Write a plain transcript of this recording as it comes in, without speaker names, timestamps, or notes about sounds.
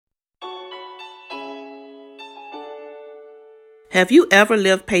Have you ever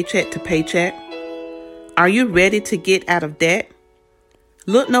lived paycheck to paycheck? Are you ready to get out of debt?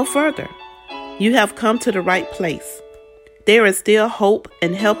 Look no further. You have come to the right place. There is still hope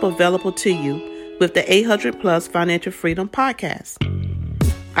and help available to you with the 800 Plus Financial Freedom Podcast.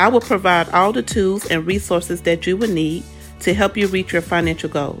 I will provide all the tools and resources that you will need to help you reach your financial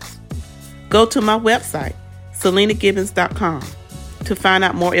goals. Go to my website, SelenaGibbons.com, to find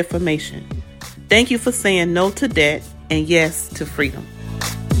out more information. Thank you for saying no to debt and yes to freedom.